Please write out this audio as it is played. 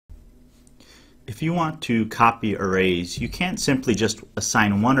If you want to copy arrays, you can't simply just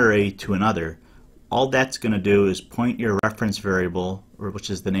assign one array to another. All that's going to do is point your reference variable, which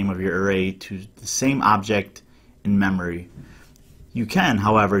is the name of your array, to the same object in memory. You can,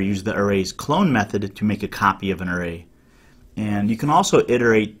 however, use the array's clone method to make a copy of an array. And you can also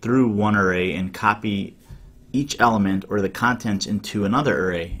iterate through one array and copy each element or the contents into another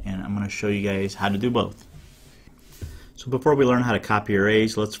array. And I'm going to show you guys how to do both. So before we learn how to copy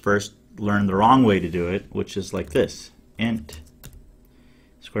arrays, let's first learn the wrong way to do it, which is like this. Int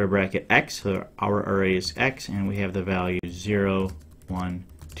square bracket x, so our array is x, and we have the values 0, 1,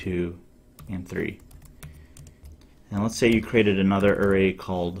 2, and 3. And let's say you created another array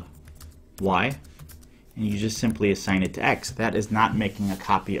called y, and you just simply assign it to x. That is not making a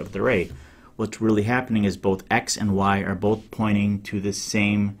copy of the array. What's really happening is both x and y are both pointing to the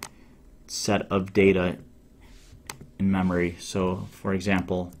same set of data in memory. So for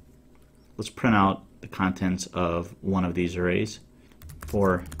example, let's print out the contents of one of these arrays.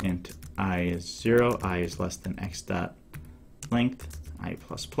 For int I is 0, I is less than x dot length, I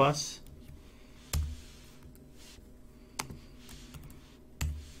plus plus.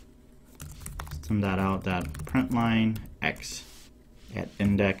 System dot out dot print line x at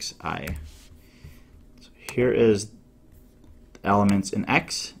index I. So here is the elements in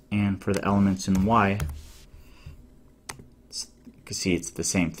x, and for the elements in y, you can see it's the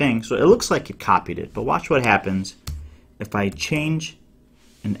same thing. So it looks like it copied it, but watch what happens if I change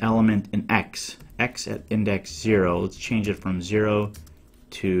an element in x at index 0. Let's change it from 0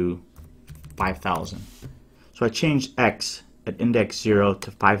 to 5,000. So I changed x at index 0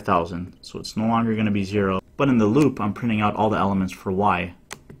 to 5,000, so it's no longer going to be 0. But in the loop, I'm printing out all the elements for y.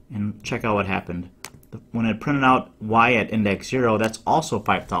 And check out what happened. When I printed out y at index 0, that's also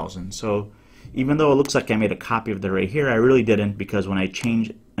 5,000. So even though it looks like I made a copy of the array here, I really didn't, because when I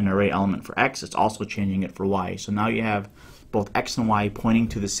change an array element for x, it's also changing it for y. So now you have both x and y pointing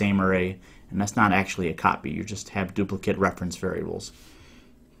to the same array, and that's not actually a copy. You just have duplicate reference variables.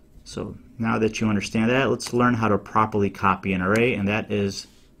 So now that you understand that, let's learn how to properly copy an array, and that is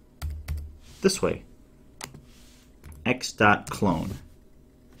this way. X.clone.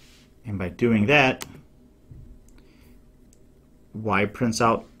 And by doing that, y prints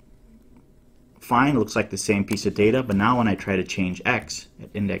out fine, looks like the same piece of data, but now when I try to change x at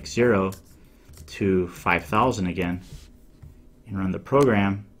index 0 to 5,000 again and run the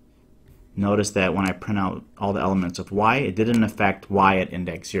program, notice that when I print out all the elements of y, it didn't affect y at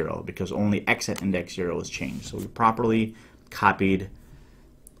index 0 because only x at index 0 was changed. So we properly copied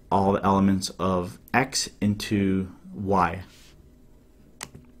all the elements of x into y.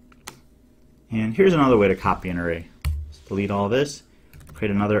 And here's another way to copy an array. Let's delete all this,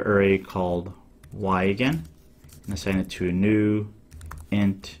 create another array called y again, and assign it to a new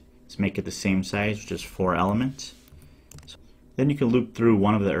int. Let's make it the same size, which is 4 elements. So then you can loop through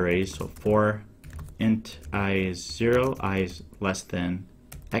one of the arrays. So for int I is 0, I is less than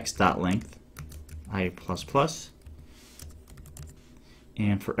x dot length, I plus plus.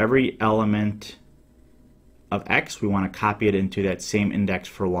 And for every element of x, we want to copy it into that same index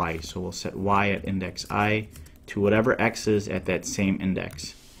for y. So we'll set y at index I to whatever x is at that same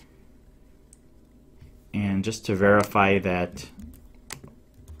index. And just to verify that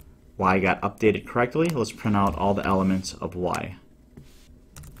y got updated correctly, let's print out all the elements of y.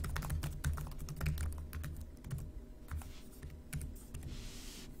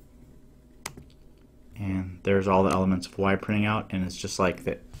 And there's all the elements of y printing out, and it's just like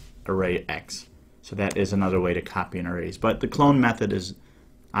the array x. So that is another way to copy an array. But the clone method is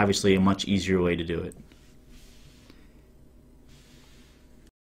obviously a much easier way to do it.